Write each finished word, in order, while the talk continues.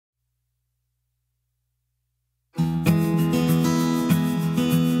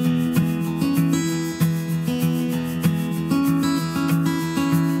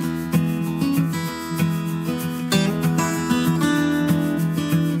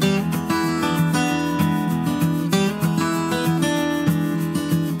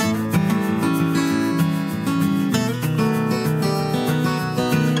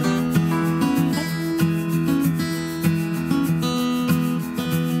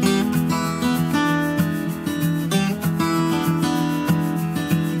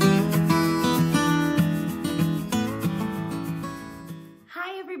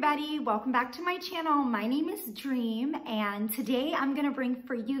welcome back to my channel. My name is Dream, and today I'm gonna bring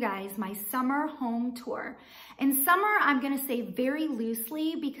for you guys my summer home tour. In summer, I'm gonna say very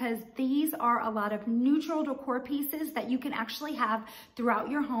loosely because these are a lot of neutral decor pieces that you can actually have throughout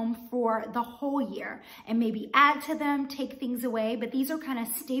your home for the whole year and maybe add to them, take things away, but these are kind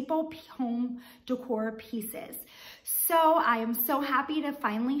of staple home decor pieces. So I am so happy to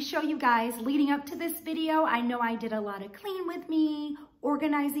finally show you guys. Leading up to this video, I know I did a lot of clean with me,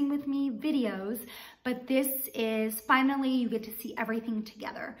 organizing with me videos, but this is finally, you get to see everything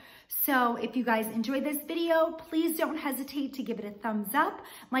together. So if you guys enjoyed this video, please don't hesitate to give it a thumbs up.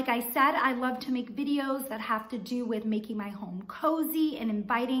 Like I said, I love to make videos that have to do with making my home cozy and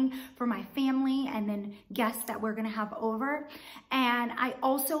inviting for my family and then guests that we're gonna have over. And I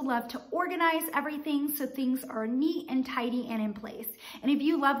also love to organize everything so things are neat and tidy and in place. And if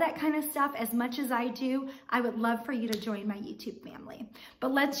you love that kind of stuff as much as I do, I would love for you to join my YouTube family.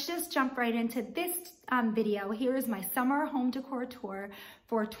 But let's just jump right into this video. Here is my summer home decor tour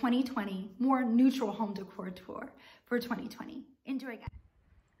for 2020, more neutral home decor tour for 2020. Enjoy, guys.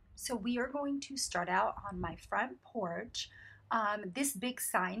 So we are going to start out on my front porch. This big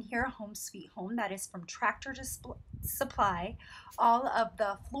sign here, Home Sweet Home, that is from Tractor Supply. All of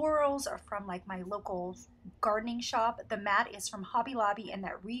the florals are from like my local gardening shop. The mat is from Hobby Lobby, and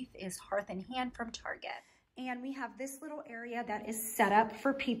that wreath is Hearth and Hand from Target. And we have this little area that is set up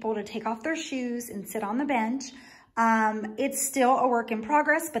for people to take off their shoes and sit on the bench. It's still a work in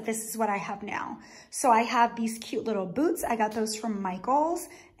progress, but this is what I have now. So I have these cute little boots. I got those from Michael's,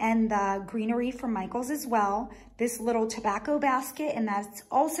 and the greenery from Michael's as well. This little tobacco basket, and that's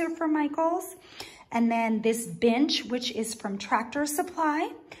also from Michael's. And then this bench, which is from Tractor Supply.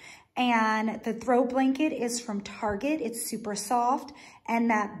 And the throw blanket is from Target. It's super soft. And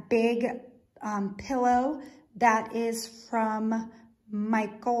that big pillow, that is from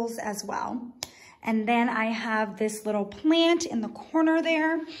Michael's as well. And then I have this little plant in the corner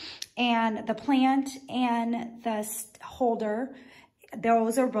there, and the plant and the holder,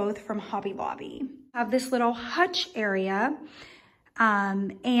 those are both from Hobby Lobby. I have this little hutch area,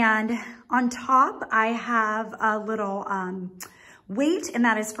 and on top I have a little weight, and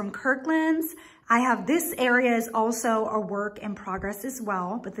that is from Kirkland's. I have this area is also a work in progress as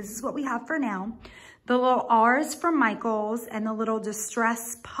well, but this is what we have for now. The little R's from Michael's, and the little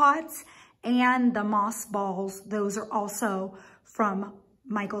distress pots and the moss balls, those are also from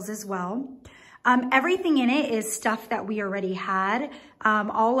Michael's as well. Everything in it is stuff that we already had.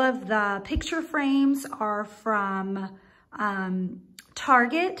 All of the picture frames are from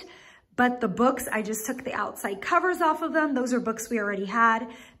Target. But the books, I just took the outside covers off of them. Those are books we already had.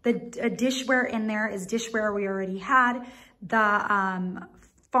 The dishware in there is dishware we already had. The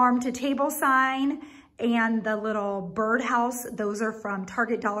farm to table sign and the little birdhouse, those are from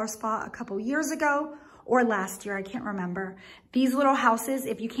Target Dollar Spot a couple years ago or last year, I can't remember. These little houses,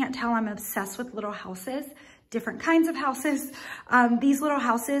 if you can't tell, I'm obsessed with little houses, different kinds of houses. These little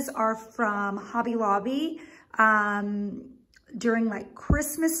houses are from Hobby Lobby. During like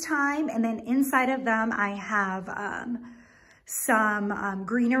Christmas time, and then inside of them I have some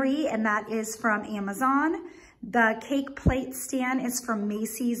greenery, and that is from Amazon. The cake plate stand is from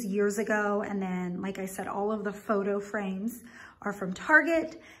Macy's years ago, and then like I said, all of the photo frames are from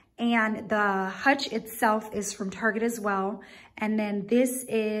Target, and the hutch itself is from Target as well. And then this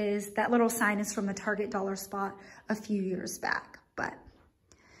is, that little sign is from the Target Dollar Spot a few years back, but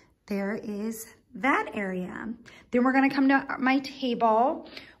there is that area. Then we're gonna come to my table,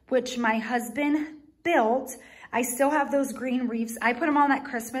 which my husband built. I still have those green wreaths. I put them on at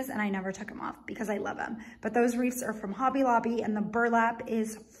Christmas and I never took them off because I love them. But those wreaths are from Hobby Lobby, and the burlap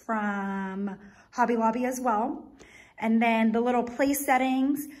is from Hobby Lobby as well. And then the little place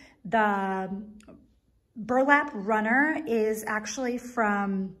settings, the burlap runner is actually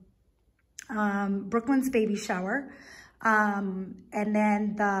from Brooklyn's Baby Shower. And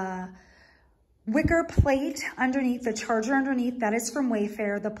then the wicker plate underneath, the charger underneath, that is from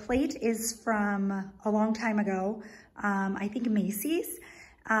Wayfair. The plate is from a long time ago, I think Macy's.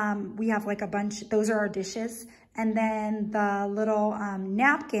 We have like a bunch, those are our dishes. And then the little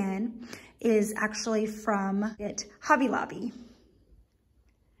napkin is actually from Hobby Lobby.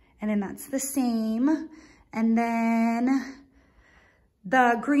 And then that's the same. And then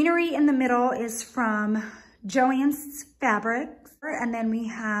the greenery in the middle is from Joann's Fabrics. And then we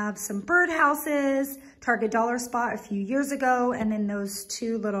have some birdhouses, Target Dollar Spot a few years ago, and then those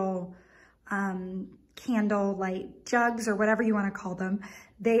two little candle light jugs, or whatever you want to call them.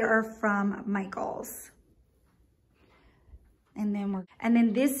 They are from Michael's. And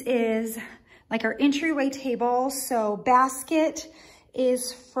then this is like our entryway table. So basket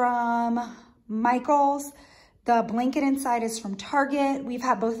is from Michael's. The blanket inside is from Target. We've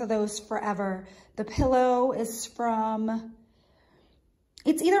had both of those forever. The pillow is from,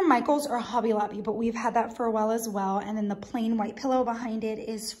 it's either Michael's or Hobby Lobby, but we've had that for a while as well. And then the plain white pillow behind it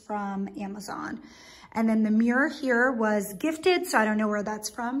is from Amazon. And then the mirror here was gifted, so I don't know where that's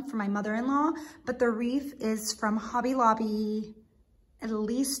from my mother-in-law, but the wreath is from Hobby Lobby at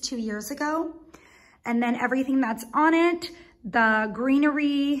least 2 years ago. And then everything that's on it, the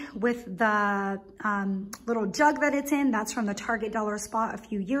greenery with the little jug that it's in, that's from the Target dollar spot a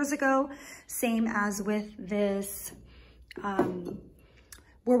few years ago. Same as with this,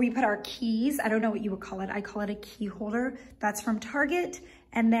 where we put our keys. I don't know what you would call it. I call it a key holder. That's from Target.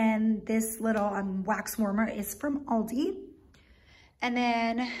 And then this little wax warmer is from Aldi. And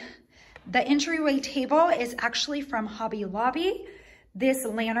then the entryway table is actually from Hobby Lobby. This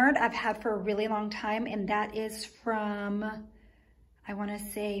lantern I've had for a really long time, and that is from, I want to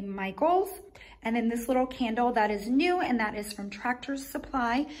say, Michael's. And then this little candle, that is new, and that is from Tractor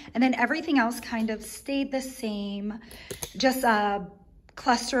Supply. And then everything else kind of stayed the same, just a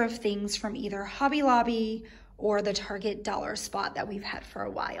cluster of things from either Hobby Lobby or the Target dollar spot that we've had for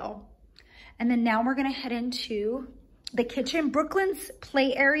a while. And then now we're gonna head into the kitchen. Brooklyn's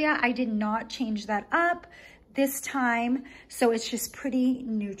play area, I did not change that up this time, so it's just pretty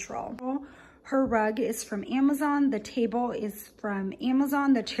neutral. Her rug is from Amazon. The table is from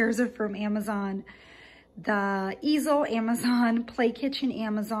Amazon. The chairs are from Amazon. The easel, Amazon. Play kitchen,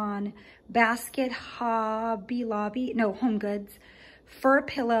 Amazon. Basket, Hobby Lobby. No, Home Goods. Fur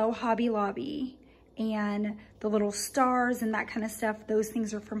pillow, Hobby Lobby. And the little stars and that kind of stuff, those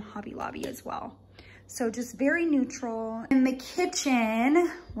things are from Hobby Lobby as well. So just very neutral. In the kitchen,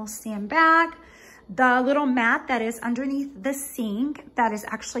 we'll stand back. The little mat that is underneath the sink, that is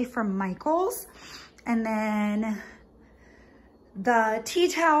actually from Michael's. And then the tea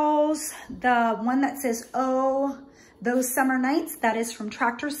towels, the one that says, oh, those summer nights, that is from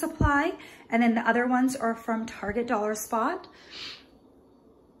Tractor Supply. And then the other ones are from Target dollar spot.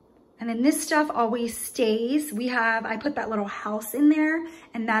 And then this stuff always stays. I put that little house in there,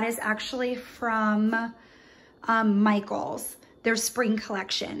 and that is actually from Michael's, their spring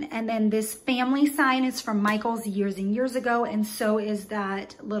collection. And then this family sign is from Michael's years and years ago, and so is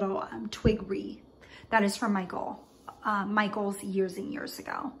that little twig wreath. That is from Michael's years and years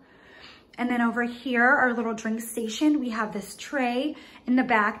ago. And then over here, our little drink station, we have this tray in the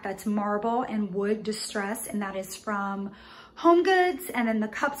back that's marble and wood distress, and that is from Home Goods. And then the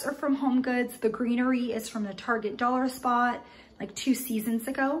cups are from Home Goods. The greenery is from the Target dollar spot like 2 seasons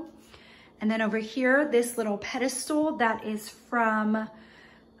ago. And then over here, this little pedestal, that is from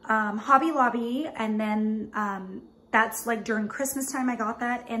Hobby Lobby. And then that's like during Christmas time I got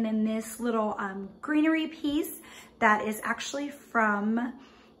that. And then this little greenery piece, that is actually from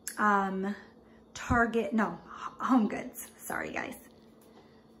Home Goods. Sorry, guys.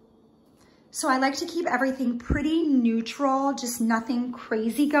 So I like to keep everything pretty neutral, just nothing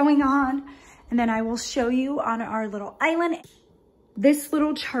crazy going on. And then I will show you on our little island. This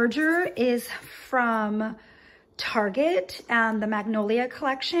little charger is from Target, the Magnolia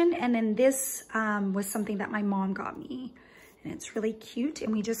collection. And then this was something that my mom got me. And it's really cute.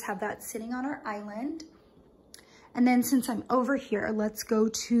 And we just have that sitting on our island. And then since I'm over here, let's go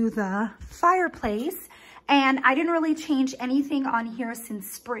to the fireplace. And I didn't really change anything on here since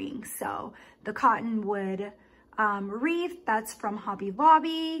spring. So the cottonwood wreath, that's from Hobby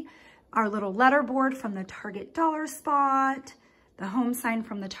Lobby. Our little letterboard from the Target dollar spot. The home sign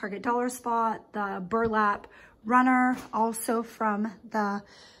from the Target dollar spot. The burlap runner, also from the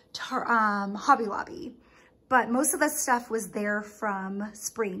Hobby Lobby. But most of the stuff was there from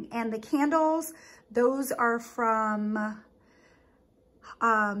spring. And the candles, those are from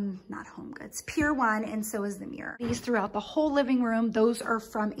not Home Goods, Pier 1, and so is the mirror. These throughout the whole living room, those are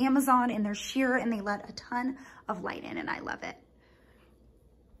from Amazon, and they're sheer, and they let a ton of light in, and I love it.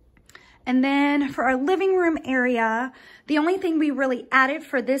 And then for our living room area, the only thing we really added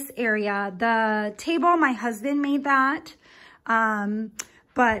for this area, the table, my husband made that,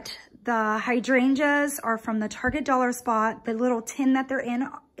 but the hydrangeas are from the Target dollar spot. The little tin that they're in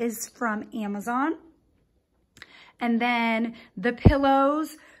is from Amazon. And then the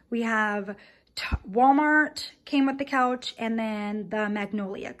pillows, we have Walmart came with the couch, and then the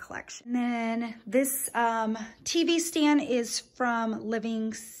Magnolia collection. And then this TV stand is from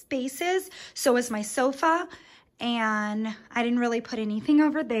Living Spaces. So is my sofa, and I didn't really put anything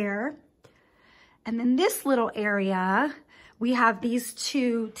over there. And then this little area, We have these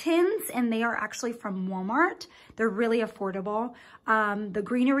two tins and they are actually from Walmart. They're really affordable. The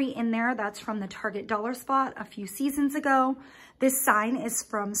greenery in there, that's from the Target Dollar Spot a few seasons ago. This sign is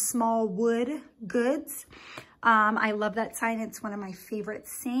from Small Wood Goods. I love that sign. It's one of my favorite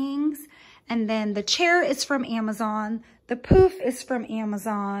sayings. And then the chair is from Amazon. The poof is from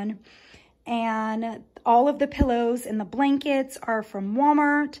Amazon. And all of the pillows and the blankets are from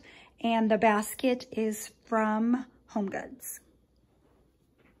Walmart. And the is from Home Goods.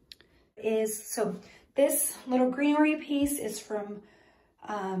 So this little greenery piece is from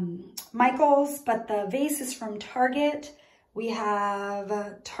Michael's, but the vase is from Target. We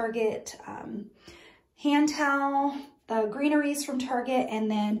have Target hand towel, the greenery is from Target,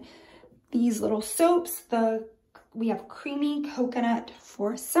 and then these little soaps, we have creamy coconut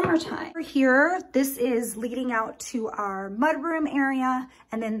for summertime. Over here, this is leading out to our mudroom area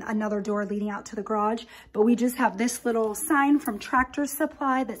and then another door leading out to the garage. But we just have this little sign from Tractor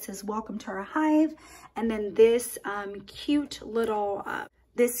Supply that says, welcome to our hive. And then this cute little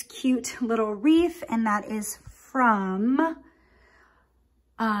wreath, and that is from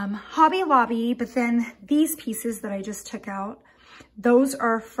Hobby Lobby. But then these pieces that I just took out, those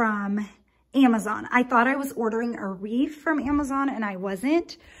are from Amazon. I thought I was ordering a wreath from Amazon and I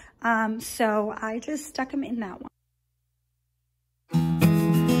wasn't. So I just stuck them in that one.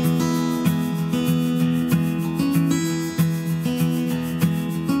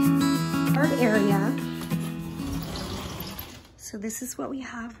 Third area. So this is what we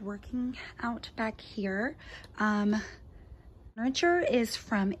have working out back here. Furniture is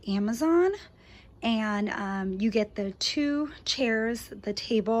from Amazon. And you get the 2 chairs, the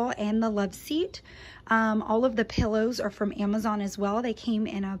table, and the love seat. All of the pillows are from Amazon as well. They came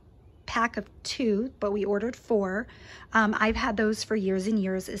in a pack of 2, but we ordered 4. I've had those for years and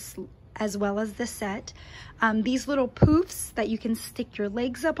years, as well as the set. These little poofs that you can stick your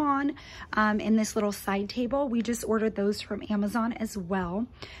legs up on in this little side table, we just ordered those from Amazon as well.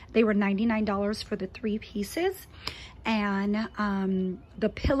 They were $99 for the 3 pieces. And the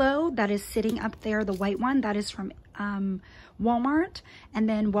pillow that is sitting up there, the white one, that is from Walmart. And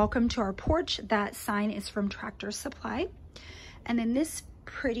then welcome to our porch, that sign is from Tractor Supply. And then this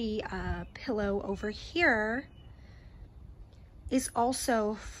pretty pillow over here is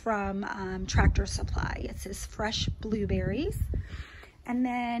also from Tractor Supply. It says fresh blueberries. And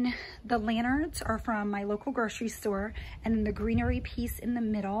then the lanterns are from my local grocery store. And then the greenery piece in the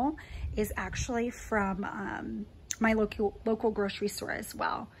middle is actually from my local grocery store as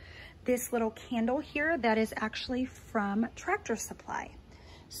well. This little candle here, that is actually from Tractor Supply.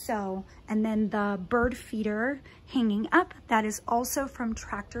 So, and then the bird feeder hanging up, that is also from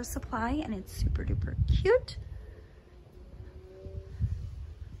Tractor Supply, and it's super duper cute.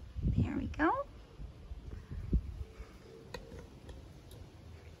 There we go.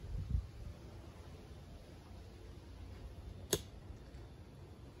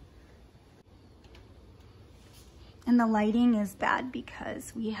 And the lighting is bad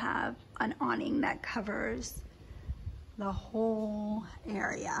because we have an awning that covers the whole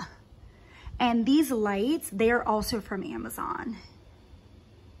area. And these lights, they are also from Amazon.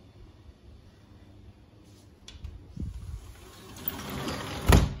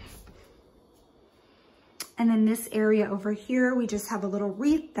 And then this area over here, we just have a little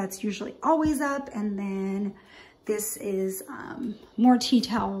wreath that's usually always up. And then this is more tea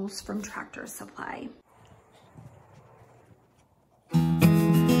towels from Tractor Supply.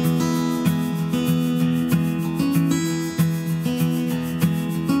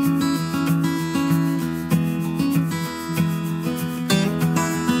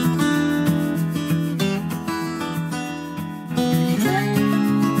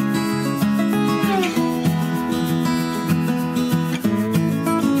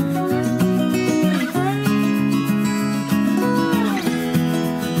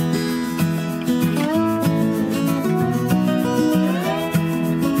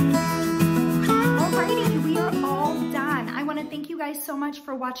 So much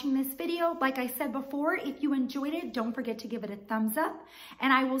for watching this video. Like I said before, if you enjoyed it, don't forget to give it a thumbs up,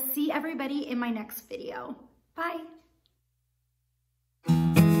 and I will see everybody in my next video. Bye.